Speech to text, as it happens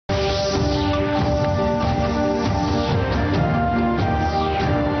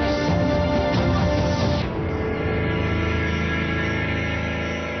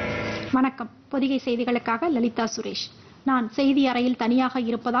வணக்கம். பொதிகை செய்திகளுக்காக லலிதா சுரேஷ். நான் செய்தி அறையில் தனியாக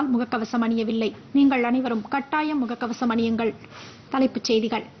இருப்பதால் முகக்கவசம் அணியவில்லை. நீங்கள் அனைவரும் கட்டாயம் முகக்கவசம் அணியுங்கள். தலைப்புச்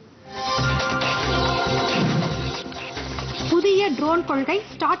செய்திகள். புதிய ட்ரோன் கொள்கை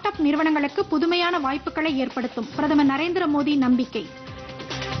ஸ்டார்ட் அப் நிறுவனங்களுக்கு புதுமையான வாய்ப்புகளை ஏற்படுத்தும். பிரதமர் நரேந்திர மோடி நம்பிக்கை.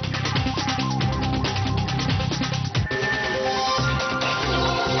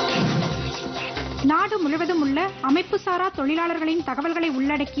 நாடு முழுவதும் உள்ள அமைப்புசாரா தொழிலாளர்களின் தகவல்களை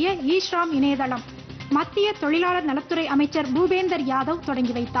உள்ளடக்கிய e-Shram இணையதளம் மத்திய தொழிலாளர் நலத்துறை அமைச்சர் பூபேந்தர் யாதவ்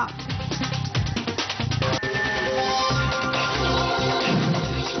தொடங்கி வைத்தார்.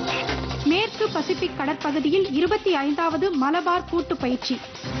 மேற்கு பசிபிக் கடற்பகுதியில் 25வது மலபார் கூட்டு பயிற்சி.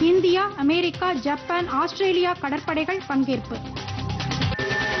 இந்தியா, அமெரிக்கா, ஜப்பான், ஆஸ்திரேலியா கடற்படைகள் பங்கேற்பு.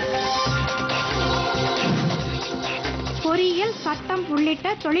 பொறியியல், சட்டம் உள்ளிட்ட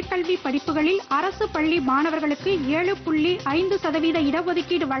தொழிற்கல்வி படிப்புகளில் அரசு பள்ளி மாணவர்களுக்கு 7.5%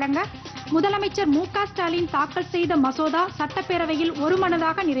 இடஒதுக்கீடு வழங்க முதலமைச்சர் மு.க. ஸ்டாலின் தாக்கல் செய்த மசோதா சட்டப்பேரவையில்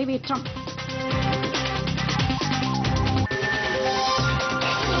ஒருமனதாக நிறைவேற்றம்.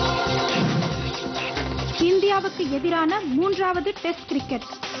 இந்தியாவுக்கு எதிரான 3வது டெஸ்ட் கிரிக்கெட்.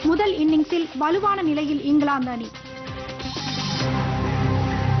 முதல் இன்னிங்ஸில் வலுவான நிலையில் இங்கிலாந்து அணி.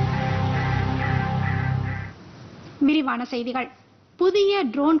 விரிவான செய்திகள். புதிய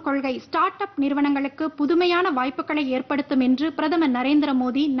ட்ரோன் கொள்கை ஸ்டார்ட் அப் நிறுவனங்களுக்கு புதுமையான வாய்ப்புகளை ஏற்படுத்தும் என்று பிரதமர் நரேந்திர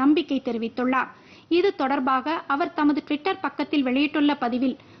மோடி நம்பிக்கை தெரிவித்துள்ளார். இது தொடர்பாக அவர் தமது ட்விட்டர் பக்கத்தில் வெளியிட்டுள்ள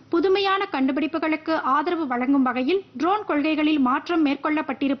பதிவில், புதுமையான கண்டுபிடிப்புகளுக்கு ஆதரவு வழங்கும் வகையில் ட்ரோன் கொள்கைகளில் மாற்றம்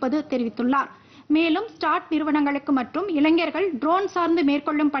மேற்கொள்ளப்பட்டிருப்பது தெரிவித்துள்ளார். மேலும் ஸ்டார்ட் நிறுவனங்களுக்கு மற்றும் இளைஞர்கள் ட்ரோன் சார்ந்து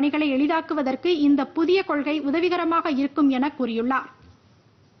மேற்கொள்ளும் பணிகளை எளிதாக்குவதற்கு இந்த புதிய கொள்கை உதவிகரமாக இருக்கும் என கூறியுள்ளார்.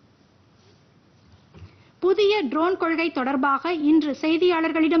 புதிய ட்ரோன் கொள்கை தொடர்பாக இன்று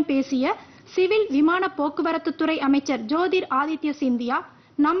செய்தியாளர்களிடம் பேசிய சிவில் விமான போக்குவரத்து துறை அமைச்சர் ஜோதிர் ஆதித்ய சிந்தியா,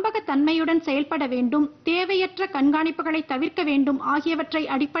 நம்பகத்தன்மையுடன் செயல்பட வேண்டும், தேவையற்ற கண்காணிப்புகளை தவிர்க்க வேண்டும் ஆகியவற்றை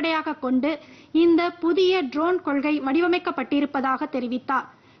அடிப்படையாக கொண்டு இந்த புதிய ட்ரோன் கொள்கை வடிவமைக்கப்பட்டிருப்பதாக தெரிவித்தார்.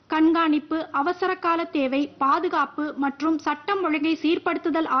 கண்காணிப்பு, அவசர கால தேவை, பாதுகாப்பு மற்றும் சட்டம் ஒழுங்கை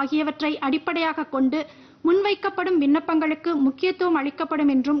சீர்படுத்துதல் ஆகியவற்றை அடிப்படையாக கொண்டு முன்வைக்கப்படும் விண்ணப்பங்களுக்கு முக்கியத்துவம்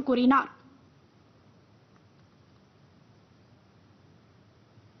அளிக்கப்படும் என்றும் கூறினார்.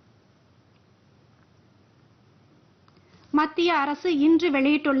 மத்திய அரசு இன்று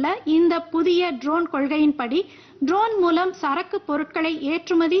வெளியிட்டுள்ள இந்த புதிய ட்ரோன் கொள்கையின்படி ட்ரோன் மூலம் சரக்கு பொருட்களை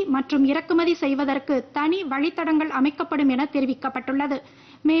ஏற்றுமதி மற்றும் இறக்குமதி செய்வதற்கு தனி வழித்தடங்கள் அமைக்கப்படும் என தெரிவிக்கப்பட்டுள்ளது.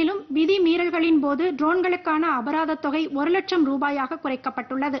 மேலும் விதி மீறல்களின் போது ட்ரோன்களுக்கான அபராத தொகை 1 லட்சம் ரூபாயாக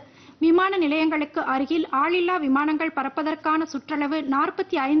குறைக்கப்பட்டுள்ளது. விமான நிலையங்களுக்கு அருகில் ஆளில்லா விமானங்கள் பறப்பதற்கான சுற்றளவு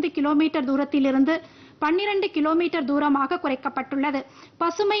 45 கிலோமீட்டர் தூரத்திலிருந்து 12 கிலோமீட்டர் தூரமாக குறைக்கப்பட்டுள்ளது.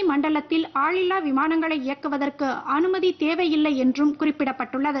 பசுமை மண்டலத்தில் ஆளில்லா விமானங்களை இயக்குவதற்கு அனுமதி தேவையில்லை என்றும்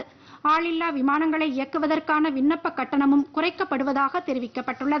குறிப்பிடப்பட்டுள்ளது. ஆளில்லா விமானங்களை இயக்குவதற்கான விண்ணப்ப கட்டணமும் குறைக்கப்படுவதாக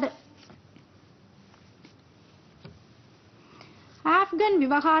தெரிவிக்கப்பட்டுள்ளது. ஆப்கன்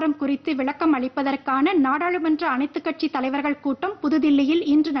விவகாரம் குறித்து விளக்கம் அளிப்பதற்கான நாடாளுமன்ற அனைத்துக் கட்சி தலைவர்கள் கூட்டம் புதுதில்லியில்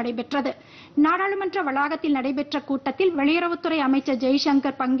இன்று நடைபெற்றது. நாடாளுமன்ற வளாகத்தில் நடைபெற்ற கூட்டத்தில் வெளியுறவுத்துறை அமைச்சர்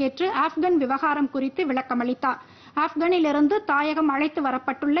ஜெய்சங்கர் பங்கேற்று ஆப்கன் விவகாரம் குறித்து விளக்கம் அளித்தார். ஆப்கானிலிருந்து தாயகம் அழைத்து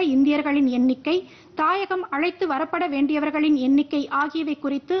வரப்பட்டுள்ள இந்தியர்களின் எண்ணிக்கை, தாயகம் அழைத்து வரப்பட வேண்டியவர்களின் எண்ணிக்கை ஆகியவை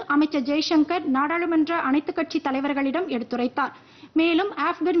குறித்து அமைச்சர் ஜெய்சங்கர் நாடாளுமன்ற அனைத்துக் கட்சி தலைவர்களிடம் எடுத்துரைத்தார். மேலும்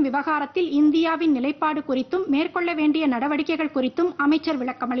ஆப்கன் விவகாரத்தில் இந்தியாவின் நிலைப்பாடு குறித்தும் மேற்கொள்ள வேண்டிய நடவடிக்கைகள் குறித்தும் அமைச்சர்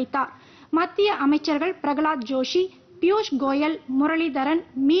விளக்கமளித்தார். மத்திய அமைச்சர்கள் பிரகலாத் ஜோஷி, பியூஷ் கோயல், முரளிதரன்,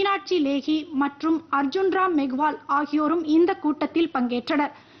 மீனாட்சி லேகி மற்றும் அர்ஜுன் ராம் மெக்வால் ஆகியோரும் இந்த கூட்டத்தில்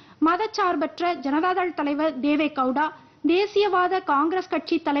பங்கேற்றனர். மதச்சார்பற்ற ஜனதாதள் தலைவர் தேவே கவுடா, தேசியவாத காங்கிரஸ்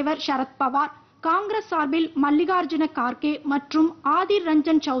கட்சி தலைவர் சரத் பவார், காங்கிரஸ் சார்பில் மல்லிகார்ஜுன கார்கே மற்றும் ஆதிர்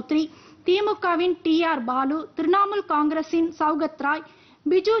ரஞ்சன் சௌத்ரி, திமுகவின் டி.ஆர். பாலு, திரிணாமுல் காங்கிரசின் சௌகத் ராய்,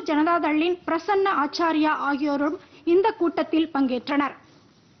 பிஜு ஜனதாதளின் பிரசன்ன ஆச்சாரியா ஆகியோரும் இந்த கூட்டத்தில் பங்கேற்றனர்.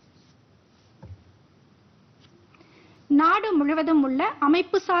 நாடு முழுவதும் உள்ள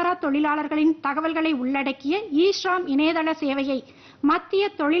அமைப்புசாரா தொழிலாளர்களின் தகவல்களை உள்ளடக்கிய e-Shram இணையதள சேவையை மத்திய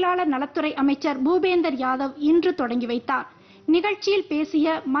தொழிலாளர் நலத்துறை அமைச்சர் பூபேந்தர் யாதவ் இன்று தொடங்கி வைத்தார். நிகழ்ச்சியில்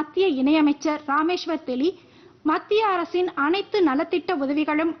பேசிய மத்திய இணையமைச்சர் ராமேஸ்வர் தெலி, மத்திய அரசின் அனைத்து நலத்திட்ட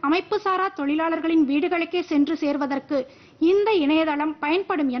உதவிகளும் அமைப்புசாரா தொழிலாளர்களின் வீடுகளுக்கே சென்று சேர்வதற்கு இந்த இணையதளம்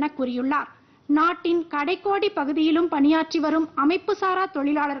பயன்படும் என கூறியுள்ளார். நாட்டின் கடைக்கோடி பகுதியிலும் பணியாற்றி வரும் அமைப்புசாரா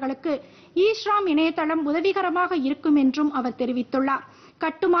தொழிலாளர்களுக்கு e-Shram இணையதளம் உதவிகரமாக இருக்கும் என்றும் அவர் தெரிவித்துள்ளார்.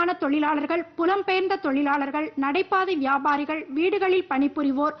 கட்டுமான தொழிலாளர்கள், புலம்பெயர்ந்த தொழிலாளர்கள், நடைபாதை வியாபாரிகள், வீடுகளில்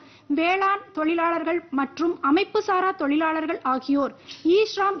பணிபுரிவோர், வேளாண் தொழிலாளர்கள் மற்றும் அமைப்புசாரா தொழிலாளர்கள் ஆகியோர்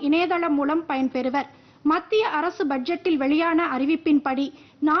e-Shram இணையதளம் மூலம் பயன்பெறுவர். மத்திய அரசு பட்ஜெட்டில் வெளியான அறிவிப்பின்படி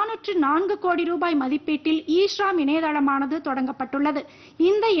 404 கோடி ரூபாய் மதிப்பீட்டில் e-Shram இணையதளமானது தொடங்கப்பட்டுள்ளது.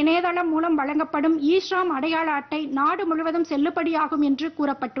 இந்த இணையதளம் மூலம் வழங்கப்படும் e-Shram அடையாள அட்டை நாடு முழுவதும் செல்லுபடியாகும் என்று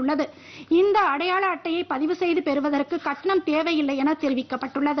கூறப்பட்டுள்ளது. இந்த அடையாள அட்டையை பதிவு செய்து பெறுவதற்கு கட்டணம் தேவையில்லை என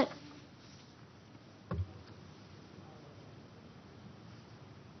தெரிவிக்கப்பட்டுள்ளது.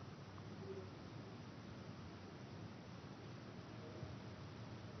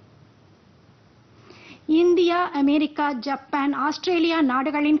 இந்தியா, அமெரிக்கா, ஜப்பான், ஆஸ்திரேலியா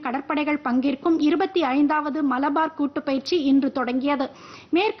நாடுகளின் கடற்படைகள் பங்கேற்கும் 25வது மலபார் கூட்டுப்பயிற்சி இன்று தொடங்கியது.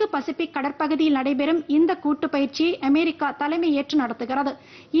 மேற்கு பசிபிக் கடற்பகுதியில் நடைபெறும் இந்த கூட்டுப்பயிற்சியை அமெரிக்கா தலைமையேற்று நடத்துகிறது.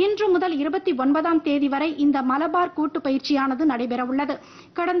 இன்று முதல் 29ஆம் தேதி வரை இந்த மலபார் கூட்டுப்பயிற்சியானது நடைபெறவுள்ளது.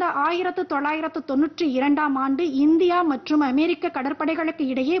 கடந்த 1992ஆம் ஆண்டு இந்தியா மற்றும் அமெரிக்க கடற்படைகளுக்கு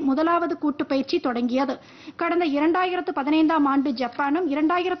இடையே முதலாவது கூட்டுப்பயிற்சி தொடங்கியது. கடந்த 2015ஆம் ஆண்டு ஜப்பானும்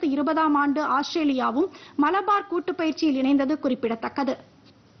 2020ஆம் ஆண்டு ஆஸ்திரேலியாவும் மலபார் கூட்டுப்பயிற்சியில் இணைந்தது குறிப்பிடத்தக்கது.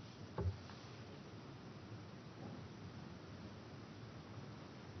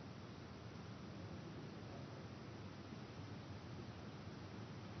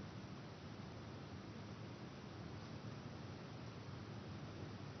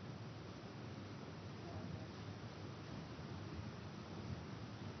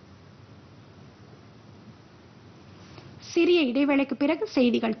 சிறிய இடைவேளைக்கு பிறகு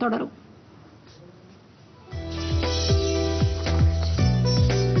செய்திகள் தொடரும்.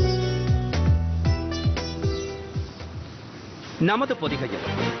 நமது பொதிகையில்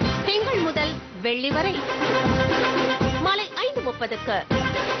திங்கள் முதல் வெள்ளி வரை மாலை 5:30க்கு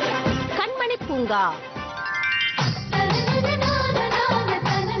கண்மணி பூங்கா.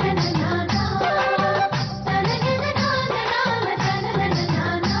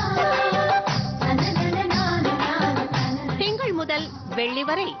 திங்கள் முதல் வெள்ளி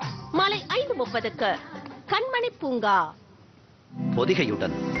வரை மாலை 5:30க்கு கண்மணி பூங்கா.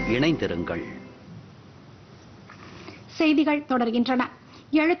 பொதிகையுடன் இணைந்திருங்கள். செய்திகள் தொடர்கின்றன.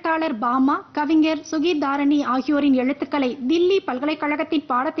 எழுத்தாளர் பாமா, கவிஞர் சுகீதாரணி ஆகியோரின் எழுத்துக்களை தில்லி பல்கலைக்கழகத்தின்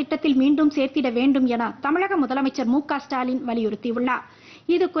பாடத்திட்டத்தில் மீண்டும் சேர்த்திட வேண்டும் என தமிழக முதலமைச்சர் மு.க.ஸ்டாலின் வலியுறுத்தியுள்ளார்.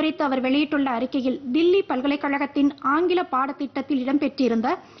 இது குறித்து அவர் வெளியிட்டுள்ள அறிக்கையில், தில்லி பல்கலைக்கழகத்தின் ஆங்கில பாடத்திட்டத்தில்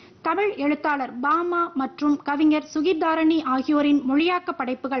இடம்பெற்றிருந்த தமிழ் எழுத்தாளர் பாமா மற்றும் கவிஞர் சுகீதாரணி ஆகியோரின் மொழியாக்க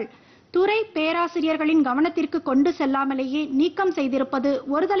படைப்புகள் துறை பேராசிரியர்களின் கவனத்திற்கு கொண்டு செல்லாமலேயே நீக்கம் செய்திருப்பது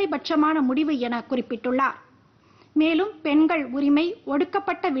ஒருதலைபட்சமான முடிவு என குறிப்பிட்டுள்ளார். மேலும் பெண்கள் உரிமை,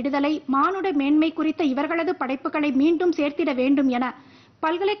 ஒடுக்கப்பட்ட விடுதலை, மானுட மேன்மை குறித்த இவர்களது படைப்புகளை மீண்டும் சேர்த்திட வேண்டும் என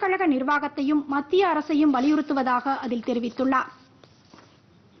பல்கலைக்கழக நிர்வாகத்தையும் மத்திய அரசையும் வலியுறுத்துவதாக அதில் தெரிவித்துள்ளார்.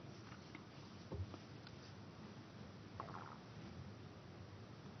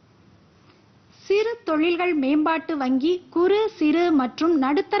 சிறு தொழில்கள் மேம்பாட்டு வங்கி குறு, சிறு மற்றும்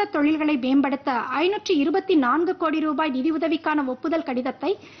நடுத்தர தொழில்களை மேம்படுத்த 524 கோடி ரூபாய் நிதியுதவிக்கான ஒப்புதல்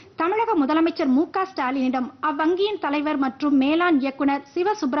கடிதத்தை தமிழக முதலமைச்சர் மு.க.ஸ்டாலினிடம் அவ்வங்கியின் தலைவர் மற்றும் மேலாண் இயக்குநர்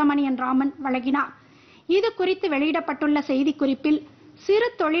சிவசுப்பிரமணியன் ராமன் வழங்கினார். இது குறித்து வெளியிடப்பட்டுள்ள செய்திக்குறிப்பில், சிறு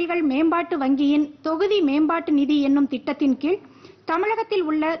தொழில்கள் மேம்பாட்டு வங்கியின் தொகுதி மேம்பாட்டு நிதி என்னும் திட்டத்தின் கீழ் தமிழகத்தில்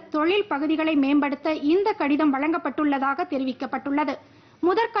உள்ள தொழில் பகுதிகளை மேம்படுத்த இந்த கடிதம் வழங்கப்பட்டுள்ளதாக தெரிவிக்கப்பட்டுள்ளது.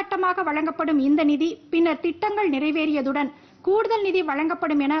 முதற்கட்டமாக வழங்கப்படும் இந்த நிதி பின்னர் திட்டங்கள் நிறைவேறியதுடன் கூடுதல் நிதி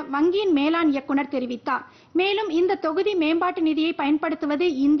வழங்கப்படும் என வங்கியின் மேலாண் இயக்குநர் தெரிவித்தார். மேலும் இந்த தொகுதி மேம்பாட்டு நிதியை பயன்படுத்துவது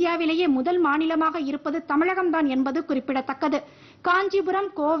இந்தியாவிலேயே முதல் மாநிலமாக இருப்பது தமிழகம்தான் என்பது குறிப்பிடத்தக்கது. காஞ்சிபுரம்,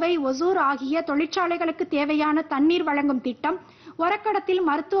 கோவை, ஒசூர் ஆகிய தொழிற்சாலைகளுக்கு தேவையான தண்ணீர் வழங்கும் திட்டம், ஒரக்கடத்தில்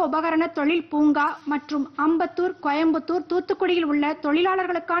மருத்துவ உபகரண தொழில் பூங்கா மற்றும் அம்பத்தூர், கோயம்புத்தூர், தூத்துக்குடியில் உள்ள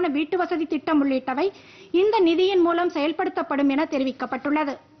தொழிலாளர்களுக்கான வீட்டு வசதி திட்டம் உள்ளிட்டவை இந்த நிதியின் மூலம் செயல்படுத்தப்படும் என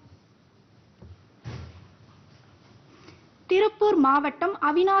தெரிவிக்கப்பட்டுள்ளது. திருப்பூர் மாவட்டம்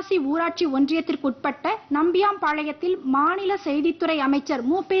அவிநாசி ஊராட்சி ஒன்றியத்திற்குட்பட்ட நம்பியாம்பாளையத்தில் மாநில செய்தித்துறை அமைச்சர்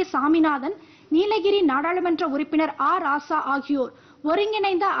மு.பே. சாமிநாதன், நீலகிரி நாடாளுமன்ற உறுப்பினர் ஆர். ராசா ஆகியோர்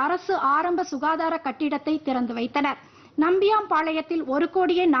ஒருங்கிணைந்த அரசு ஆரம்ப சுகாதார கட்டிடத்தை திறந்து வைத்தனர். நம்பியாம்பாளையத்தில்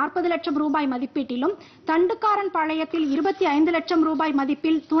 1,40,00,000 ரூபாய் மதிப்பீட்டிலும், தண்டுக்காரன் பாளையத்தில் 25 லட்சம் ரூபாய்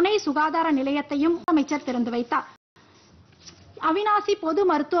மதிப்பில் துணை சுகாதார நிலையத்தையும் அமைச்சர் திறந்து வைத்தார். அவிநாசி பொது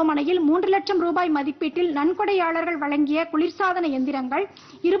மருத்துவமனையில் 3 லட்சம் ரூபாய் மதிப்பீட்டில் நன்கொடையாளர்கள் வழங்கிய குளிர்சாதன எந்திரங்கள்,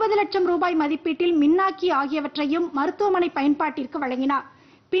 20 லட்சம் ரூபாய் மதிப்பீட்டில் மின்னாக்கி ஆகியவற்றையும் மருத்துவமனை பயன்பாட்டிற்கு வழங்கினார்.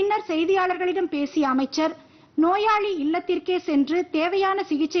 பின்னர் செய்தியாளர்களிடம் பேசிய அமைச்சர், நோயாளி இல்லத்திற்கே சென்று தேவையான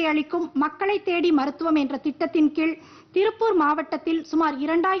சிகிச்சை அளிக்கும் மக்களை தேடி மருத்துவம் என்ற திட்டத்தின் கீழ் திருப்பூர் மாவட்டத்தில் சுமார்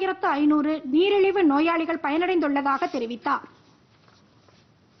 2500 நீரிழிவு நோயாளிகள் பயனடைந்துள்ளதாக தெரிவித்தார்.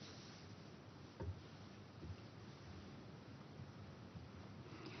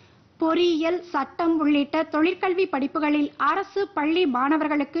 பொறியியல், சட்டம் உள்ளிட்ட தொழிற்கல்வி படிப்புகளில் அரசு பள்ளி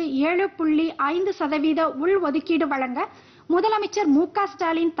மாணவர்களுக்கு 7.5% உள்ஒதுக்கீடு வழங்க முதலமைச்சர் மு.க.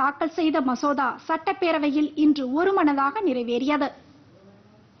 ஸ்டாலின் தாக்கல் செய்த மசோதா சட்டப்பேரவையில் இன்று ஒருமனதாக நிறைவேறியது.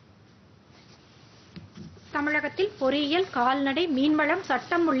 தமிழகத்தில் பொறியியல், கால்நடை, மீன்வளம்,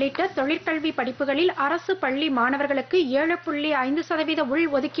 சட்டம் உள்ளிட்ட தொழிற்கல்வி படிப்புகளில் அரசு பள்ளி மாணவர்களுக்கு 7.5% உள்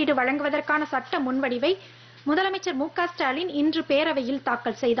ஒதுக்கீடு வழங்குவதற்கான சட்ட முன்வடிவை முதலமைச்சர் மு.க. ஸ்டாலின் இன்று பேரவையில்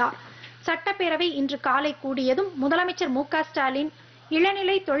தாக்கல் செய்தார். சட்டப்பேரவை இன்று காலை கூடியதும் முதலமைச்சர் மு.க. ஸ்டாலின்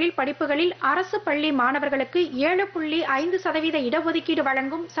இளநிலை தொழில் படிப்புகளில் அரசு பள்ளி மாணவர்களுக்கு 7.5% இடஒதுக்கீடு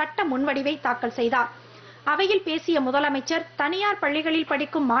வழங்கும் சட்ட முன்வடிவை தாக்கல் செய்தார். அவையில் பேசிய முதலமைச்சர், தனியார் பள்ளிகளில்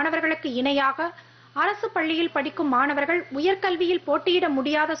படிக்கும் மாணவர்களுக்கு இணையாக அரசு பள்ளியில் படிக்கும் மாணவர்கள் உயர்கல்வியில் போட்டியிட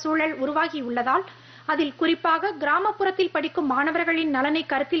முடியாத சூழல் உருவாகியுள்ளதால் அதில் குறிப்பாக கிராமப்புறத்தில் படிக்கும் மாணவர்களின் நலனை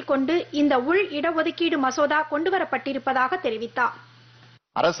கருத்தில் கொண்டு இந்த உள் இடஒதுக்கீடு மசோதா கொண்டுவரப்பட்டிருப்பதாக தெரிவித்தார்.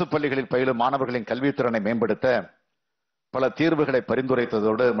 அரசு பள்ளிகளில் பயிலும் மாணவர்களின் கல்வித்திறனை மேம்படுத்த பல தீர்வுகளை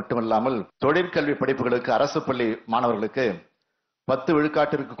பரிந்துரைத்ததோடு மட்டுமல்லாமல் தொழிற்கல்வி படிப்புகளுக்கு அரசு பள்ளி மாணவர்களுக்கு 10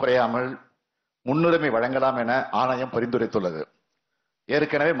 விழுக்காட்டிற்கு குறையாமல் முன்னுரிமை வழங்கலாம் என ஆணையம் பரிந்துரைத்துள்ளது.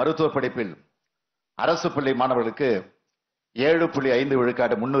 ஏற்கனவே மருத்துவ படிப்பில் அரசு பள்ளி மாணவர்களுக்கு 7.5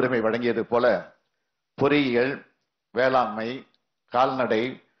 விழுக்காடு முன்னுரிமை வழங்கியது போல பொறியியல், வேளாண்மை, கால்நடை,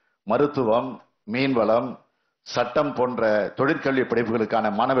 மருத்துவம், மீன்வளம், சட்டம் போன்ற தொழிற்கல்வி படிப்புகளுக்கான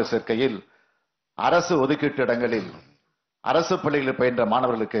மாணவர் சேர்க்கையில் அரசு ஒதுக்கீட்டு இடங்களில் அரசு பள்ளிகளில் பயின்ற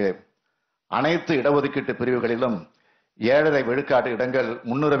மாணவர்களுக்கு அனைத்து இடஒதுக்கீட்டு பிரிவுகளிலும் 7.5 விழுக்காடு இடங்கள்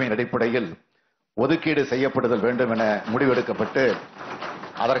முன்னுரிமையின் அடிப்படையில் ஒதுக்கீடு செய்யப்படுதல் வேண்டும் என முடிவெடுக்கப்பட்டு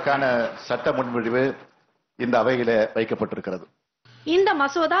அதற்கான சட்ட முன்வடிவு இந்த அவையிலே வைக்கப்பட்டிருக்கிறது. இந்த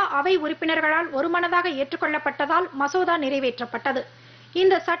மசோதா அவை உறுப்பினர்களால் ஒருமனதாக ஏற்றுக்கொள்ளப்பட்டதால் மசோதா நிறைவேற்றப்பட்டது.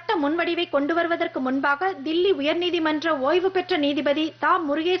 இந்த சட்ட முன்வடிவை கொண்டு வருவதற்கு முன்பாக தில்லி உயர்நீதிமன்ற ஓய்வு பெற்ற நீதிபதி தா.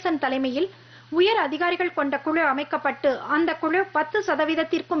 முருகேசன் தலைமையில் உயர் அதிகாரிகள் கொண்ட குழு அமைக்கப்பட்டு அந்த குழு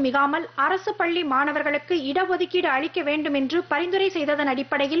 10%த்திற்கும் மிகாமல் அரசு பள்ளி மாணவர்களுக்கு இடஒதுக்கீடு அளிக்க வேண்டும் என்று பரிந்துரை செய்ததன்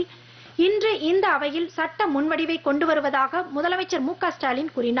அடிப்படையில் இன்று இந்த அவையில் சட்ட முன்வடிவை கொண்டு வருவதாக முதலமைச்சர் மு.க.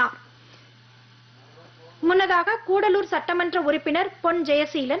 ஸ்டாலின் கூறினார். முன்னதாக கூடலூர் சட்டமன்ற உறுப்பினர் பொன்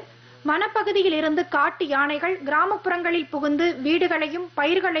ஜெயசீலன், வனப்பகுதியில் இருந்து காட்டு யானைகள் கிராமப்புறங்களில் புகுந்து வீடுகளையும்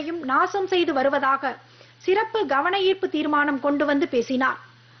பயிர்களையும் நாசம் செய்து வருவதாக சிறப்பு கவன ஈர்ப்பு தீர்மானம் கொண்டு வந்து பேசினார்.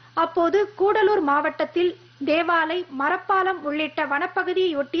 அப்போது கூடலூர் மாவட்டத்தில் தேவாலை, மரப்பாலம் உள்ளிட்ட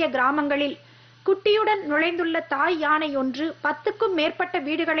வனப்பகுதியை ஒட்டிய கிராமங்களில் குட்டியுடன் நுழைந்துள்ள தாய் யானை ஒன்று 10க்கும் மேற்பட்ட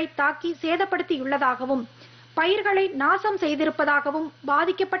வீடுகளை தாக்கி சேதப்படுத்தியுள்ளதாகவும் பயிர்களை நாசம் செய்திருப்பதாகவும்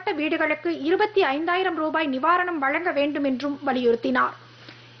பாதிக்கப்பட்ட வீடுகளுக்கு 25,000 ரூபாய் நிவாரணம் வழங்க வேண்டும் என்றும் வலியுறுத்தினார்.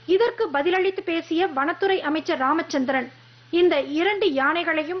 இதற்கு பதிலளித்து பேசிய வனத்துறை அமைச்சர் ராமச்சந்திரன், இந்த 2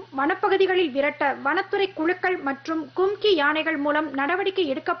 யானைகளையும் வனப்பகுதிகளில் விரட்ட வனத்துறை குழுக்கள் மற்றும் கும்கி யானைகள் மூலம் நடவடிக்கை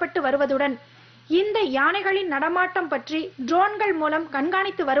எடுக்கப்பட்டு வருவதுடன் இந்த யானைகளின் நடமாட்டம் பற்றி ட்ரோன்கள் மூலம்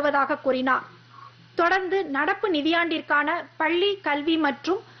கண்காணித்து வருவதாக கூறினார். தொடர்ந்து நடப்பு நிதியாண்டிற்கான பள்ளி கல்வி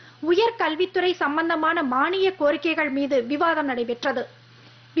மற்றும் உயர் கல்வித்துறை சம்பந்தமான மானிய கோரிக்கைகள் மீது விவாதம் நடைபெற்றது.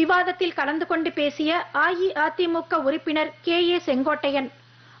 விவாதத்தில் கலந்து கொண்டு பேசிய அஇஅதிமுக உறுப்பினர் கே.ஏ. செங்கோட்டையன்,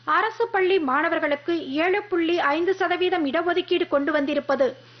 அரசு பள்ளி மாணவர்களுக்கு 7.5% இடஒதுக்கீடு கொண்டு வந்திருப்பது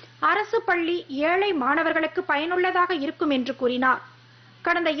அரசு பள்ளி ஏழை மாணவர்களுக்கு பயனுள்ளதாக இருக்கும் என்று கூறினார்.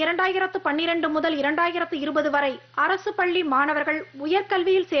 கடந்த 2012 முதல் 2020 வரை அரசு பள்ளி மாணவர்கள்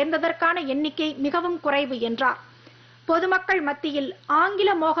உயர்கல்வியில் சேர்ந்ததற்கான எண்ணிக்கை மிகவும் குறைவு என்றார். பொதுமக்கள் மத்தியில் ஆங்கில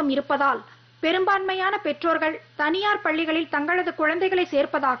மோகம் இருப்பதால் பெரும்பான்மையான பெற்றோர்கள் தனியார் பள்ளிகளில் தங்களது குழந்தைகளை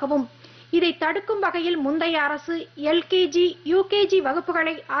சேர்ப்பதாகவும் இதை தடுக்கும் வகையில் முந்தைய அரசு எல்கேஜி, யூகேஜி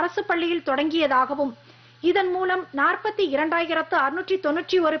வகுப்புகளை அரசு பள்ளியில் தொடங்கியதாகவும் இதன் மூலம்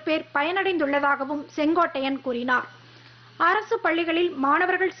 42,691 பேர் பயனடைந்துள்ளதாகவும் செங்கோட்டையன் கூறினார். அரசு பள்ளிகளில்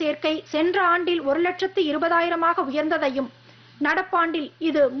மாணவர்கள் சேர்க்கை சென்ற ஆண்டில் 1,20,000 உயர்ந்ததையும் நடப்பாண்டில்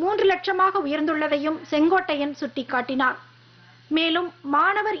இது 3 லட்சமாக உயர்ந்துள்ளதையும் செங்கோட்டையன் சுட்டிக்காட்டினார். மேலும்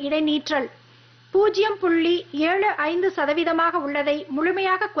மாணவர் இடைநீற்றல் 0.75% உள்ளதை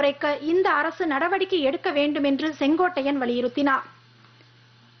முழுமையாக குறைக்க இந்த அரசு நடவடிக்கை எடுக்க வேண்டும் என்று செங்கோட்டையன் வலியுறுத்தினார்.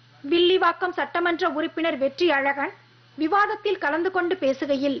 வில்லிவாக்கம் சட்டமன்ற உறுப்பினர் வெற்றி அழகன் விவாதத்தில் கலந்து கொண்டு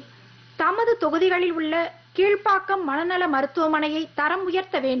பேசுகையில், தமது தொகுதிகளில் உள்ள கீழ்ப்பாக்கம் மனநல மருத்துவமனையை தரம்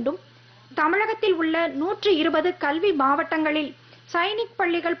உயர்த்த வேண்டும், தமிழகத்தில் உள்ள 120 கல்வி மாவட்டங்களில் சைனிக்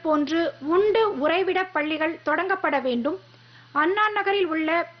பள்ளிகள் போன்று உண்டு உறைவிட பள்ளிகள் தொடங்கப்பட வேண்டும், அண்ணா நகரில் உள்ள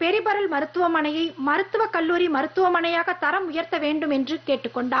பெரிபரல் மருத்துவமனையை மருத்துவக் கல்லூரி மருத்துவமனையாக தரம் உயர்த்த வேண்டும் என்று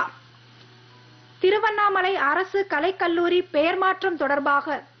கேட்டுக்கொண்டார். திருவண்ணாமலை அரசு கலைக்கல்லூரி பெயர் மாற்றம் தொடர்பாக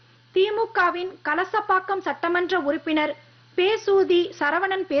திமுகவின் கலசப்பாக்கம் சட்டமன்ற உறுப்பினர் பேசூதி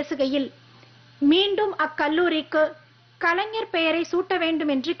சரவணன் பேசுகையில், மீண்டும் அக்கல்லூரிக்கு கலைஞர் பெயரை சூட்ட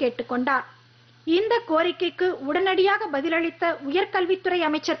வேண்டும் என்று கேட்டுக்கொண்டார். இந்த கோரிக்கைக்கு உடனடியாக பதிலளித்த உயர்கல்வித்துறை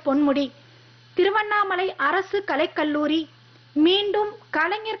அமைச்சர் பொன்முடி, திருவண்ணாமலை அரசு கலைக்கல்லூரி மீண்டும்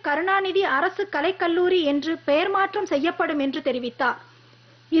கலைஞர் கருணாநிதி அரசு கலைக்கல்லூரி என்று பெயர் மாற்றம் செய்யப்படும் என்று தெரிவித்தார்.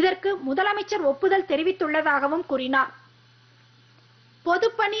 இதற்கு முதலமைச்சர் ஒப்புதல் தெரிவித்துள்ளதாகவும் கூறினார்.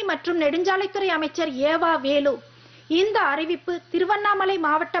 பொதுப்பணி மற்றும் நெடுஞ்சாலைத்துறை அமைச்சர் ஏவா வேலு, இந்த அறிவிப்பு திருவண்ணாமலை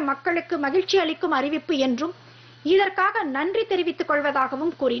மாவட்ட மக்களுக்கு மகிழ்ச்சி அளிக்கும் அறிவிப்பு என்றும் இதற்காக நன்றி தெரிவித்துக்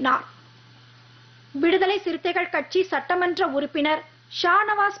கொள்வதாகவும் கூறினார். விடுதலை சிறுத்தைகள் கட்சி சட்டமன்ற உறுப்பினர்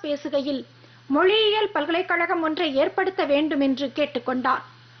ஷானவாஸ் பேசுகையில், மொழியியல் பல்கலைக்கழகம் ஒன்றை ஏற்படுத்த வேண்டும் என்று கேட்டுக்கொண்டார்.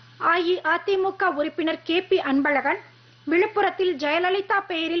 அஇஅதிமுக உறுப்பினர் KP அன்பழகன், விழுப்புரத்தில் ஜெயலலிதா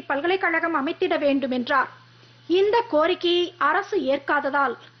பெயரில் பல்கலைக்கழகம் அமைத்திட வேண்டும் என்றார். இந்த கோரிக்கையை அரசு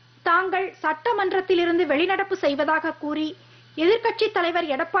ஏற்காததால் தாங்கள் சட்டமன்றத்திலிருந்து வெளிநடப்பு செய்வதாக கூறி எதிர்க்கட்சி தலைவர்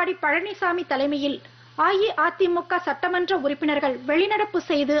எடப்பாடி பழனிசாமி தலைமையில் அஇஅதிமுக சட்டமன்ற உறுப்பினர்கள் வெளிநடப்பு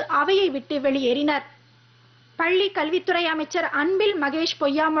செய்து அவையை விட்டு வெளியேறினர். பள்ளி கல்வித்துறை அமைச்சர் அன்பில் மகேஷ்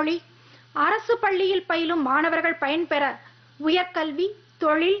பொய்யாமொழி, அரசு பள்ளியில் பயிலும் மாணவர்கள் பயன்பெற உயர்கல்வி,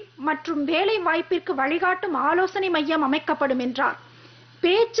 தொழில் மற்றும் வேலை வாய்ப்பிற்கு வழிகாட்டும் ஆலோசனை மையம் அமைக்கப்படும் என்றார்.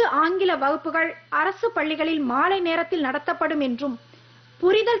 பேச்சு ஆங்கில வகுப்புகள் அரசு பள்ளிகளில் மாலை நேரத்தில் நடத்தப்படும் என்றும்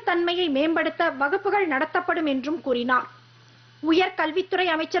புரிதல் தன்மையை மேம்படுத்த வகுப்புகள் நடத்தப்படும் என்றும் கூறினார். உயர்கல்வித்துறை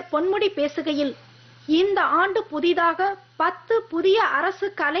அமைச்சர் பொன்முடி பேசுகையில், இந்த ஆண்டு புதிதாக 10 புதிய அரசு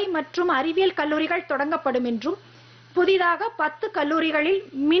கலை மற்றும் அறிவியல் கல்லூரிகள் தொடங்கப்படும் என்றும் புதிதாக 10 கல்லூரிகளில்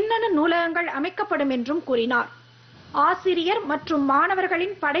மின்னணு நூலகங்கள் அமைக்கப்படும் என்றும் கூறினார். ஆசிரியர் மற்றும்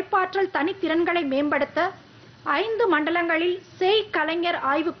மாணவர்களின் படைப்பாற்றல் தனித்திறன்களை மேம்படுத்த 5 மண்டலங்களில் செய் கலைஞர்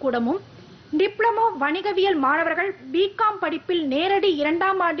ஆய்வுக்கூடமும், டிப்ளமோ வணிகவியல் மாணவர்கள் BCom படிப்பில் நேரடி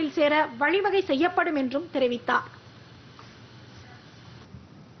 2ஆம் ஆண்டில் சேர வழிவகை செய்யப்படும் என்றும் தெரிவித்தார்.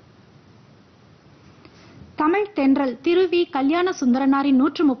 தமிழ் தென்றல் திரு வி. கல்யாண சுந்தரனாரின்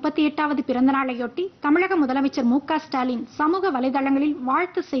 138வது பிறந்த நாளையொட்டி தமிழக முதலமைச்சர் மு.க. ஸ்டாலின் சமூக வலைதளங்களில்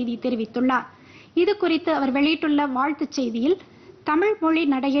வாழ்த்து செய்தி தெரிவித்துள்ளார். இது குறித்து அவர் வெளியிட்டுள்ள வாழ்த்துச் செய்தியில், தமிழ் மொழி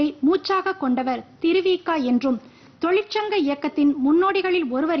நடையை மூச்சாக கொண்டவர் திருவிக என்றும், தொழிற்சங்க இயக்கத்தின் முன்னோடிகளில்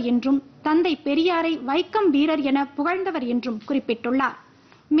ஒருவர் என்றும், தந்தை பெரியாரை வைக்கம் வீரர் என புகழ்ந்தவர் என்றும் குறிப்பிட்டுள்ளார்.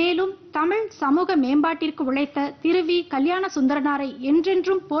 மேலும் தமிழ் சமூக மேம்பாட்டிற்கு உழைத்த திரு வி. கல்யாண சுந்தரனாரை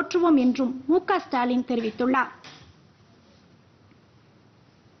என்றென்றும் போற்றுவோம் என்றும் மு.க. ஸ்டாலின் தெரிவித்துள்ளார்.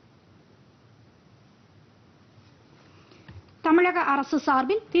 தமிழக அரசு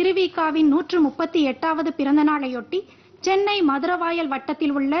சார்பில் திருவிகாவின் 138வது பிறந்த நாளையொட்டி சென்னை மதுரவாயல்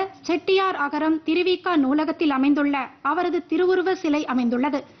வட்டத்தில் உள்ள செட்டியார் அகரம் திருவிக நூலகத்தில் அமைந்துள்ள அவரது திருவுருவ சிலை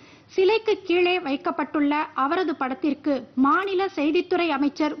அமைந்துள்ளது. சிலைக்கு கீழே வைக்கப்பட்டுள்ள அவரது படத்திற்கு மாநில செய்தித்துறை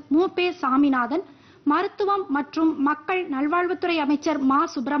அமைச்சர் மு.பே. சாமிநாதன், மருத்துவம் மற்றும் மக்கள் நல்வாழ்வுத்துறை அமைச்சர் மா.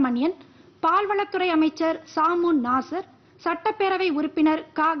 சுப்பிரமணியன், பால்வளத்துறை அமைச்சர் சாமு நாசர், சட்டப்பேரவை உறுப்பினர்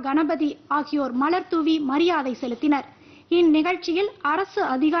க. கணபதி ஆகியோர் மலர் தூவி மரியாதை செலுத்தினர். இந்நிகழ்ச்சியில் அரசு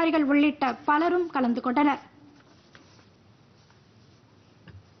அதிகாரிகள் உள்ளிட்ட பலரும் கலந்து கொண்டனர்.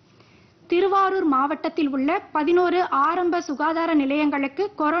 திருவாரூர் மாவட்டத்தில் உள்ள 11 ஆரம்ப சுகாதார நிலையங்களுக்கு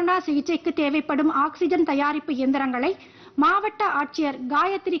கொரோனா சிகிச்சைக்கு தேவைப்படும் ஆக்சிஜன் தயாரிப்பு இயந்திரங்களை மாவட்ட ஆட்சியர்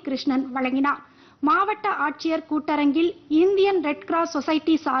காயத்ரி கிருஷ்ணன் வழங்கினார். மாவட்ட ஆட்சியர் கூட்டரங்கில் இந்தியன் ரெட் கிராஸ்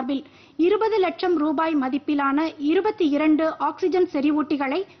சொசைட்டி சார்பில் 20 லட்சம் ரூபாய் மதிப்பிலான 22 ஆக்சிஜன்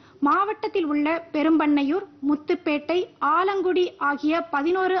செறிவூட்டிகளை மாவட்டத்தில் உள்ள பெரும்பண்ணையூர், முத்துப்பேட்டை, ஆலங்குடி ஆகிய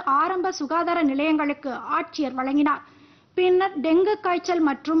 11 ஆரம்ப சுகாதார நிலையங்களுக்கு ஆட்சியர் வழங்கினார். பின்னர் டெங்கு காய்ச்சல்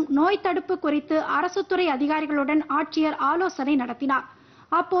மற்றும் நோய் தடுப்பு குறித்து அரசு துறை அதிகாரிகளுடன் ஆட்சியர் ஆலோசனை நடத்தினார்.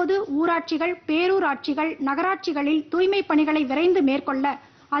 அப்போது ஊராட்சிகள், பேரூராட்சிகள், நகராட்சிகளில் தூய்மை பணிகளை விரைந்து மேற்கொள்ள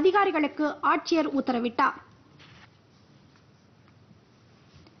அதிகாரிகளுக்கு ஆட்சியர் உத்தரவிட்டார்.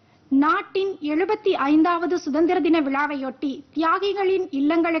 நாட்டின் 75வது சுதந்திர தின விழாவையொட்டி தியாகிகளின்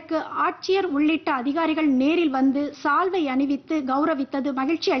இல்லங்களுக்கு ஆட்சியர் உள்ளிட்ட அதிகாரிகள் நேரில் வந்து சால்வை அணிவித்து கௌரவித்தது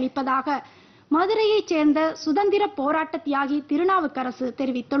மகிழ்ச்சி அளிப்பதாக மதுரையைச் சேர்ந்த சுதந்திர போராட்ட தியாகி திருநாவுக்கரசு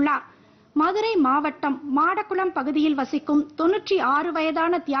தெரிவித்துள்ளார். மதுரை மாவட்டம் மாடக்குளம் பகுதியில் வசிக்கும் 96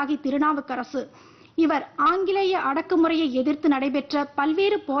 வயதான தியாகி திருநாவுக்கரசு. இவர் ஆங்கிலேய அடக்குமுறையை எதிர்த்து நடைபெற்ற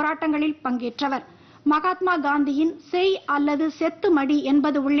பல்வேறு போராட்டங்களில் பங்கேற்றவர். மகாத்மா காந்தியின் செய் அல்லது செத்து மடி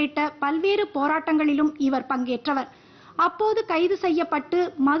என்பது உள்ளிட்ட பல்வேறு போராட்டங்களிலும் இவர் பங்கேற்றவர். அப்போது கைது செய்யப்பட்டு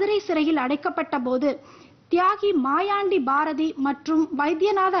மதுரை சிறையில் அடைக்கப்பட்ட போது தியாகி மாயாண்டி பாரதி மற்றும்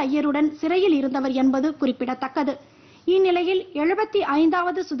வைத்தியநாத ஐயருடன் சிறையில் இருந்தவர் என்பது குறிப்பிடத்தக்கது. இந்நிலையில்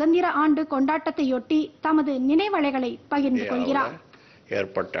 75வது சுதந்திர ஆண்டு கொண்டாட்டத்தையொட்டி தமது நினைவலைகளை பகிர்ந்து கொள்கிறார்.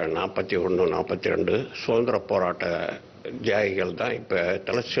 ஏற்பட்ட 41, 42 சுதந்திர போராட்ட தியாகிகள் தான்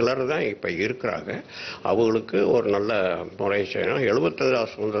இப்போ சிலர் தான் இப்போ இருக்கிறாங்க. அவங்களுக்கு ஒரு நல்ல முறை செய்யணும்.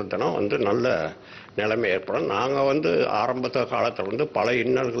 75வது சுதந்திர தினம் நல்ல நிலைமை ஏற்படும். நாங்கள் ஆரம்ப காலத்தில் பல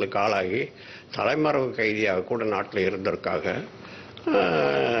இன்னல்களுக்கு ஆளாகி தலைமறைவு கைதியாக கூட நாட்டில் இருந்திருக்காங்க.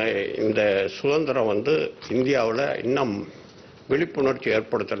 இந்த சுதந்திரம் இந்தியாவில் இன்னும் விழிப்புணர்ச்சி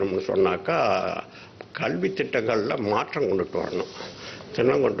ஏற்படுத்தணும்னு சொன்னாக்கா கல்வி திட்டங்களில் மாற்றம் கொண்டுட்டு வரணும்.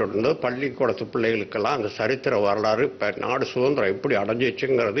 சின்னம் கொண்டு வந்து பள்ளிக்கூடத்து பிள்ளைகளுக்கெல்லாம் அந்த சரித்திர வரலாறு இப்போ நாடு சுதந்திரம் எப்படி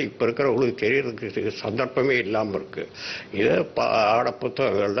அடைஞ்சிச்சுங்கிறது இப்போ இருக்கிறவங்களுக்கு தெரியறதுக்கு சந்தர்ப்பமே இல்லாமல் இருக்கு. இதை பாட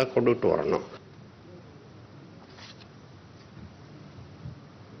புத்தகங்களில் கொண்டுட்டு வரணும்.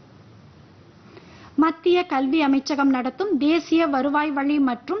 மத்திய கல்வி அமைச்சகம் நடத்தும் தேசிய வருவாய் வழி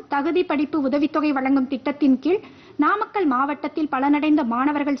மற்றும் தகுதி படிப்பு உதவித்தொகை வழங்கும் திட்டத்தின் கீழ் நாமக்கல் மாவட்டத்தில் பலனடைந்த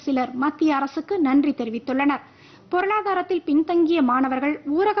மாணவர்கள் சிலர் மத்திய அரசுக்கு நன்றி தெரிவித்துள்ளனர். பொருளாதாரத்தில் பின்தங்கிய மாணவர்கள்,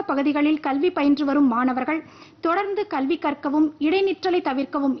 ஊரக பகுதிகளில் கல்வி பயின்று வரும் மாணவர்கள் தொடர்ந்து கல்வி கற்கவும் இடைநிற்றலை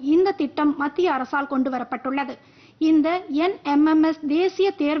தவிர்க்கவும் இந்த திட்டம் மத்திய அரசால் கொண்டு வரப்பட்டுள்ளது. இந்த NMMS தேசிய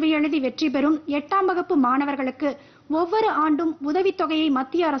தேர்வு எழுதி வெற்றி பெறும் 8ஆம் வகுப்பு மாணவர்களுக்கு ஒவ்வொரு ஆண்டும் உதவித்தொகையை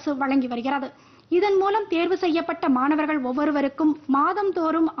மத்திய அரசு வழங்கி வருகிறது. இதன் மூலம் தேர்வு செய்யப்பட்ட மாணவர்கள் ஒவ்வொருவருக்கும்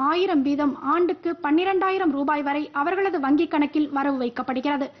மாதந்தோறும் 1000 வீதம் ஆண்டுக்கு 12,000 ரூபாய் வரை அவர்களது வங்கிக் கணக்கில் வரவு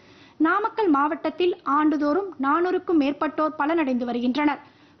வைக்கப்படுகிறது. நாமக்கல் மாவட்டத்தில் ஆண்டுதோறும் 400க்கும் மேற்பட்டோர் பலனடைந்து வருகின்றனர்.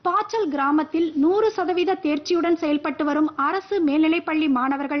 பாச்சல் கிராமத்தில் 100% தேர்ச்சியுடன் செயல்பட்டு வரும் அரசு மேல்நிலைப்பள்ளி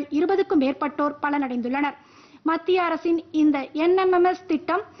மாணவர்கள் 20க்கும் மேற்பட்டோர் பலனடைந்துள்ளனர். மத்திய அரசின் இந்த NMMS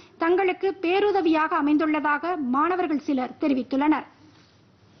திட்டம் தங்களுக்கு பேருதவியாக அமைந்துள்ளதாக மாணவர்கள் சிலர் தெரிவித்துள்ளனர்.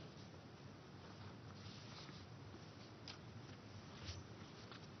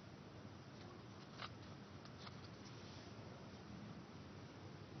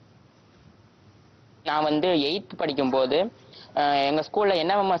 நான் 8th படிக்கும்போது எங்கள் ஸ்கூலில்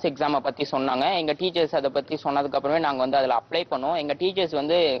NMMS எக்ஸாமை பற்றி சொன்னாங்க. எங்கள் டீச்சர்ஸ் அதை பற்றி சொன்னதுக்கப்புறமே நாங்கள் அதில் அப்ளை பண்ணோம். எங்கள் டீச்சர்ஸ்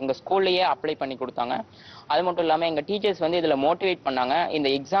எங்கள் ஸ்கூல்லையே அப்ளை பண்ணி கொடுத்தாங்க. அது மட்டும் இல்லாமல் எங்கள் டீச்சர்ஸ் இதில் மோட்டிவேட் பண்ணாங்க. இந்த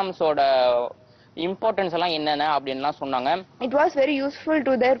எக்ஸாம்ஸோட இம்பார்ட்டன்ஸ் எல்லாம் என்னென்ன அப்படின்லாம் சொன்னாங்க. It was very useful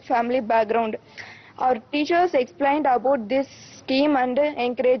to their family background. Our teachers explained about this scheme and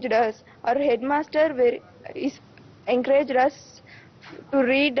encouraged us. Our headmaster encouraged us to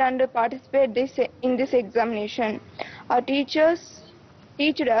read and participate in this examination. Our teachers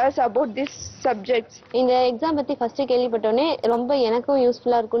teached us about these subjects. இந்த exam பத்தி first கேள்விப்பட்டோன்னே ரொம்ப எனக்கும்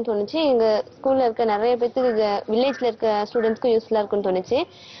யூஸ்ஃபுல்லா இருக்கும்னு தோணுச்சு. எங்க ஸ்கூல்ல இருக்க நிறைய பேருக்கு வில்லேஜ்ல இருக்க ஸ்டூடெண்ட்ஸ்க்கும் யூஸ்ஃபுல்லா இருக்கும்னு தோணுச்சு.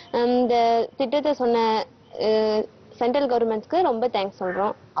 இந்த திட்டத்தை சொன்ன சென்ட்ரல் கவர்மெண்ட்ஸ்க்கு ரொம்ப தேங்க்ஸ்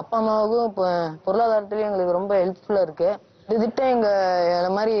சொல்றோம். அப்பா அம்மாவுக்கும் பொருளாதாரத்திலயும் எங்களுக்கு ரொம்ப ஹெல்ப்ஃபுல்லா இருக்கு. இந்த திட்டம் இந்த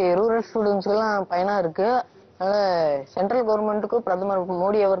மாதிரி ரூரல் ஸ்டூடெண்ட்ஸ்க்கு எல்லாம் பயனா இருக்கு. அதனால சென்ட்ரல் கவர்மெண்ட்டுக்கும் பிரதமர்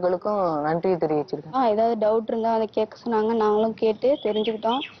மோடி அவர்களுக்கும் நன்றி தெரிவிச்சிருக்கேன். ஏதாவது டவுட் இருந்தா அதை கேட்க சொன்னாங்க. நாங்களும் கேட்டு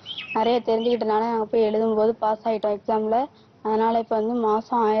தெரிஞ்சுக்கிட்டோம். நிறைய தெரிஞ்சுக்கிட்டனால நாங்கள் போய் எழுதும்போது பாஸ் ஆகிட்டோம் எக்ஸாம்ல. அதனால இப்போ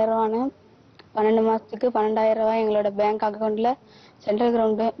மாசம் 1000 ரூபான்னு 12 மாசத்துக்கு 12,000 ரூபாய் எங்களோட பேங்க் அக்கௌண்ட்ல சென்ட்ரல்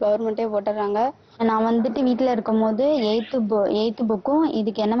கவர்மெண்ட்டே போட்டுறாங்க. நான் வீட்டில் இருக்கும்போது 8th புக்கும்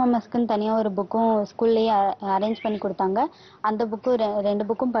இதுக்கு NMMSக்குன்னு தனியாக ஒரு புக்கும் ஸ்கூல்லேயே அரேஞ்ச் பண்ணி கொடுத்தாங்க. அந்த புக்கு 2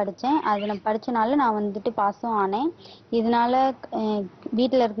 புக்கும் படித்தேன். அதில் படித்தனால நான் பாஸும் ஆனேன். இதனால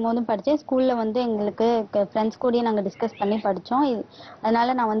வீட்டில் இருக்கும்போதும் படித்தேன். ஸ்கூலில் எங்களுக்கு ஃப்ரெண்ட்ஸ் கூடயே நாங்கள் டிஸ்கஸ் பண்ணி படித்தோம். அதனால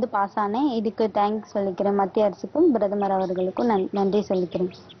நான் பாஸ் ஆனேன். இதுக்கு தேங்க்ஸ் சொல்லிக்கிறேன். மத்திய அரசுக்கும் பிரதமர் அவர்களுக்கும் நன்றி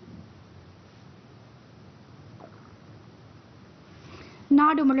சொல்லிக்கிறேன்.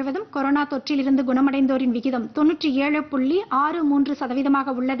 நாடு முழுவதும் கொரோனா தொற்றில் இருந்து குணமடைந்தோரின் விகிதம்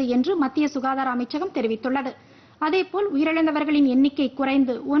 97.63% உள்ளது என்று மத்திய சுகாதார அமைச்சகம் தெரிவித்துள்ளது. அதேபோல் உயிரிழந்தவர்களின் எண்ணிக்கை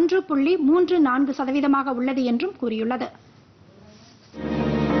குறைந்து 1.34% உள்ளது என்றும் கூறியுள்ளது.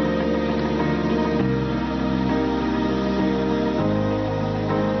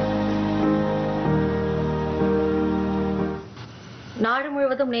 நாடு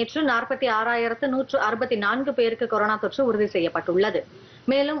முழுவதும் நேற்று 46,164 பேருக்கு கொரோனா தொற்று உறுதி செய்யப்பட்டுள்ளது.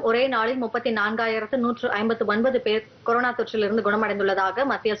 மேலும் ஒரே நாளில் 34,159 பேர் கொரோனா தொற்றிலிருந்து குணமடைந்துள்ளதாக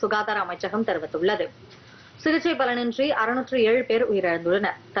மத்திய சுகாதார அமைச்சகம் தெரிவித்துள்ளது. சிகிச்சை பலனின்றி 607 பேர்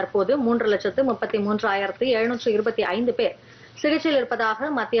உயிரிழந்துள்ளனர். தற்போது 3,33,725 பேர் சிகிச்சையில் இருப்பதாக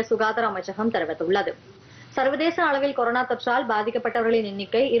மத்திய சுகாதார அமைச்சகம் தெரிவித்துள்ளது. சர்வதேச அளவில் கொரோனா தொற்றால் பாதிக்கப்பட்டவர்களின்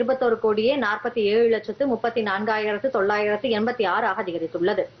எண்ணிக்கை 21,47,34,986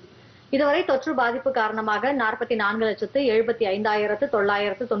 அதிகரித்துள்ளது. இதுவரை தொற்று பாதிப்பு காரணமாக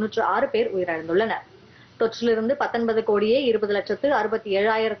 44,75,996 பேர் உயிரிழந்துள்ளனர். தொற்றிலிருந்து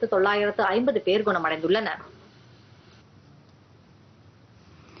 19,20,67,950 பேர் குணமடைந்துள்ளனர்.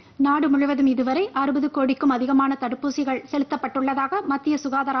 நாடு முழுவதும் இதுவரை 60 கோடிக்கும் அதிகமான தடுப்பூசிகள் செலுத்தப்பட்டுள்ளதாக மத்திய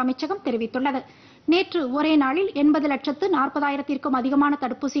சுகாதார அமைச்சகம் தெரிவித்துள்ளது. நேற்று ஒரே நாளில் 80,40,000க்கும் அதிகமான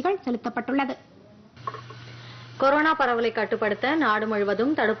தடுப்பூசிகள் செலுத்தப்பட்டுள்ளது. கொரோனா பரவலை கட்டுப்படுத்த நாடு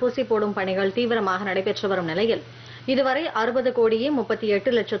முழுவதும் தடுப்பூசி போடும் பணிகள் தீவிரமாக நடைபெற்று வரும் நிலையில் இதுவரை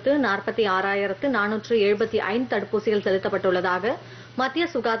 60,38,46,475 தடுப்பூசிகள் செலுத்தப்பட்டுள்ளதாக மத்திய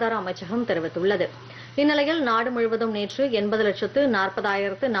சுகாதார அமைச்சகம் தெரிவித்துள்ளது. இந்நிலையில் நாடு முழுவதும் நேற்று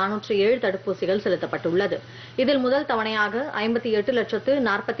 80,40,407 தடுப்பூசிகள் செலுத்தப்பட்டுள்ளது. இதில் முதல் தவணையாக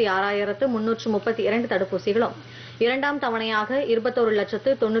 58,46,332 தடுப்பூசிகளும், இரண்டாம் தவணையாக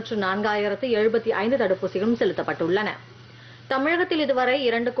 21,94,075 தடுப்பூசிகளும் செலுத்தப்பட்டுள்ளன. தமிழகத்தில் இதுவரை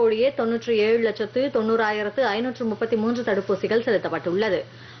 2,97,90,533 தடுப்பூசிகள் செலுத்தப்பட்டுள்ளது.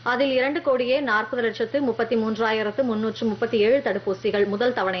 அதில் 2,40,33,337 தடுப்பூசிகள்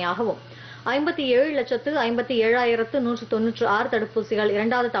முதல் தவணையாகவும், 57,57,196 தடுப்பூசிகள்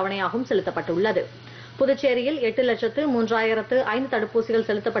இரண்டாவது தவணையாகவும் செலுத்தப்பட்டுள்ளது. புதுச்சேரியில் 8,03,005 தடுப்பூசிகள்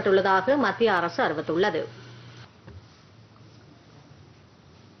செலுத்தப்பட்டுள்ளதாக மத்திய அரசு அறிவித்துள்ளது.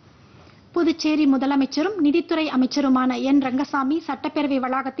 புதுச்சேரி முதலமைச்சரும் நிதித்துறை அமைச்சருமான என் ரங்கசாமி சட்டப்பேரவை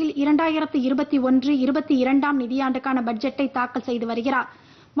வளாகத்தில் 2021-22 நிதியாண்டுக்கான பட்ஜெட்டை தாக்கல் செய்து வருகிறார்.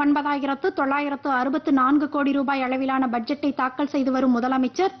 9,964 கோடி ரூபாய் அளவிலான பட்ஜெட்டை தாக்கல் செய்து வரும்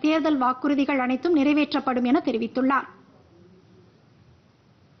முதலமைச்சர் தேர்தல் வாக்குறுதிகள் அனைத்தும் நிறைவேற்றப்படும் என தெரிவித்துள்ளார்.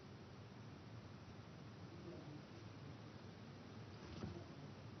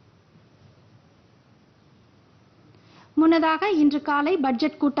 முன்னதாக இன்று காலை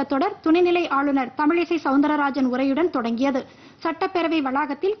பட்ஜெட் கூட்டத்தொடர் துணைநிலை ஆளுநர் தமிழிசை சவுந்தரராஜன் உரையுடன் தொடங்கியது. சட்டப்பேரவை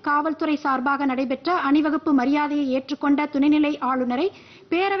வளாகத்தில் காவல்துறை சார்பாக நடைபெற்ற அணிவகுப்பு மரியாதையை ஏற்றுக்கொண்ட துணைநிலை ஆளுநரை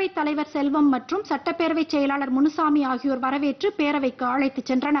பேரவைத் தலைவர் செல்வம் மற்றும் சட்டப்பேரவை செயலாளர் முனுசாமி ஆகியோர் வரவேற்று பேரவைக்கு அழைத்துச்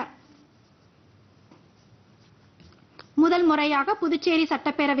சென்றனர். முதல் முறையாக புதுச்சேரி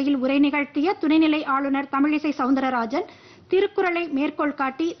சட்டப்பேரவையில் உரை நிகழ்த்திய துணைநிலை ஆளுநர் தமிழிசை சவுந்தரராஜன் திருக்குறளை மேற்கோள்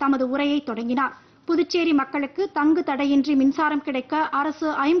காட்டி தமது உரையை தொடங்கினார். புதுச்சேரி மக்களுக்கு தங்கு தடையின்றி மின்சாரம் கிடைக்க அரசு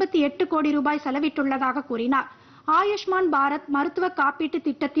 58 கோடி ரூபாய் செலவிட்டுள்ளதாக கூறினார். ஆயுஷ்மான் பாரத் மருத்துவ காப்பீட்டு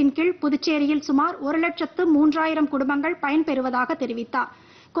திட்டத்தின் கீழ் புதுச்சேரியில் சுமார் 1,03,000 குடும்பங்கள் பயன்பெறுவதாக தெரிவித்தார்.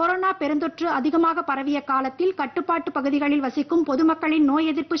 கொரோனா பெருந்தொற்று அதிகமாக பரவிய காலத்தில் கட்டுப்பாட்டு பகுதிகளில் வசிக்கும் பொதுமக்களின் நோய்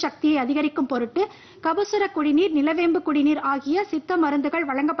எதிர்ப்பு சக்தியை அதிகரிக்கும் பொருட்டு கபசுர குடிநீர், நிலவேம்பு குடிநீர் ஆகிய சித்த மருந்துகள்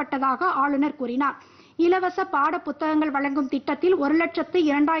வழங்கப்பட்டதாக ஆளுநர் கூறினார். இலவச பாட புத்தகங்கள் வழங்கும் திட்டத்தில்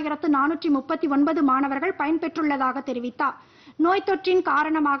 1,02,439 மாணவர்கள் பயன்பெற்றுள்ளதாக தெரிவித்தார். நோய் தொற்றின்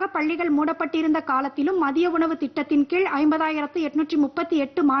காரணமாக பள்ளிகள் மூடப்பட்டிருந்த காலத்திலும் மதிய உணவு திட்டத்தின் கீழ்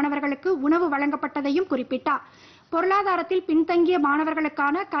 50,838 மாணவர்களுக்கு உணவு வழங்கப்பட்டதையும் குறிப்பிட்டார். பொருளாதாரத்தில் பின்தங்கிய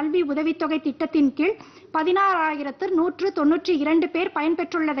மாணவர்களுக்கான கல்வி உதவித்தொகை திட்டத்தின் கீழ் 16,192 பேர்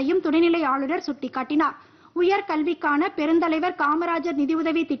பயன்பெற்றுள்ளதையும் துணைநிலை ஆளுநர் சுட்டிக்காட்டினார். உயர்கல்விக்கான பெருந்தலைவர் காமராஜர்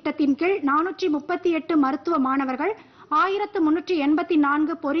நிதியுதவி திட்டத்தின் கீழ் 438 மருத்துவ மாணவர்கள்,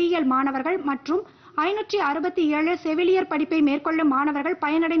 1,384 பொறியியல் மாணவர்கள் மற்றும் 567 செவிலியர் படிப்பை மேற்கொள்ளும் மாணவர்கள்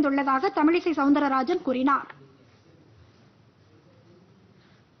பயனடைந்துள்ளதாக தமிழிசை சவுந்தரராஜன் கூறினார்.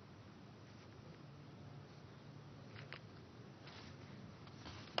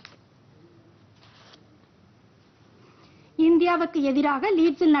 இந்தியாவுக்கு எதிராக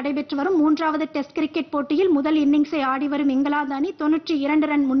லீட்ஸில் நடைபெற்று வரும் 3வது டெஸ்ட் கிரிக்கெட் போட்டியில் முதல் இன்னிங்ஸை ஆடி வரும் இங்கிலாந்து அணி 92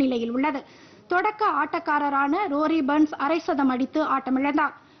 ரன் முன்னிலையில் உள்ளது. தொடக்க ஆட்டக்காரரான ரோரி பர்ன்ஸ் அரை சதம் அடித்து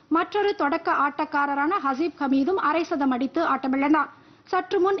ஆட்டமிழந்தார். மற்றொரு தொடக்க ஆட்டக்காரரான ஹசீப் ஹமீதும் அரை சதம் அடித்து ஆட்டமிழந்தார்.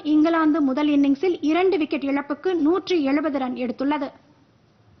 சற்று முன் இங்கிலாந்து முதல் இன்னிங்ஸில் 2 விக்கெட் இழப்புக்கு 170 ரன் எடுத்துள்ளது.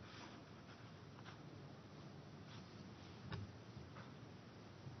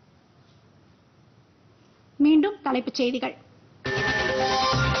 மீண்டும் தலைப்புச் செய்திகள்.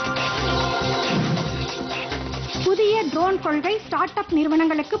 புதிய ட்ரோன் கொள்கை ஸ்டார்ட் அப்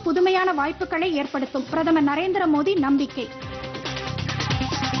நிறுவனங்களுக்கு புதுமையான வாய்ப்புகளை ஏற்படுத்தும், பிரதமர் நரேந்திர மோடி நம்பிக்கை.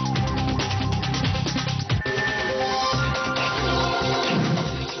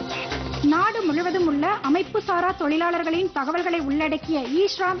 நாடு முழுவதும் உள்ள அமைப்பு சாரா தொழிலாளர்களின் தகவல்களை உள்ளடக்கிய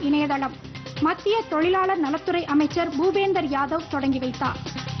e-Shram இணையதளம் மத்திய தொழிலாளர் நலத்துறை அமைச்சர் பூபேந்தர் யாதவ் தொடங்கி வைத்தார்.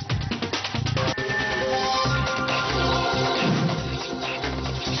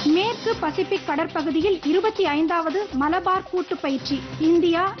 மேற்கு பசிபிக் கடற்பகுதியில் 25வது மலபார் கூட்டு பயிற்சி,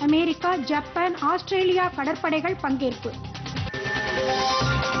 இந்தியா, அமெரிக்கா, ஜப்பான், ஆஸ்திரேலியா கடற்படைகள் பங்கேற்பு.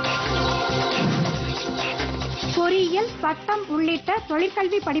 பொறியியல், சட்டம் உள்ளிட்ட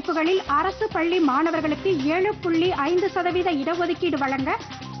தொழிற்கல்வி படிப்புகளில் அரசு பள்ளி மாணவர்களுக்கு 7.5% இடஒதுக்கீடு வழங்க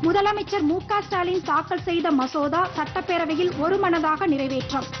முதலமைச்சர் மு.க. ஸ்டாலின் தாக்கல் செய்த மசோதா சட்டப்பேரவையில் ஒருமனதாக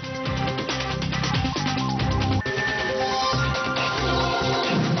நிறைவேற்றம்.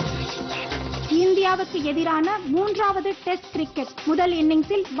 இந்தியாவுக்கு எதிரான 3வது டெஸ்ட் கிரிக்கெட் முதல்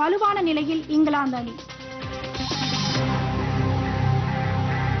இன்னிங்ஸில் வலுவான நிலையில் இங்கிலாந்து அணி.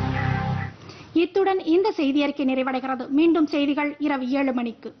 இத்துடன் இந்த செய்தியறிக்கை நிறைவடைகிறது. மீண்டும் செய்திகள் இரவு 7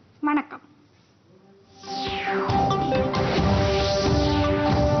 மணிக்கு. வணக்கம்.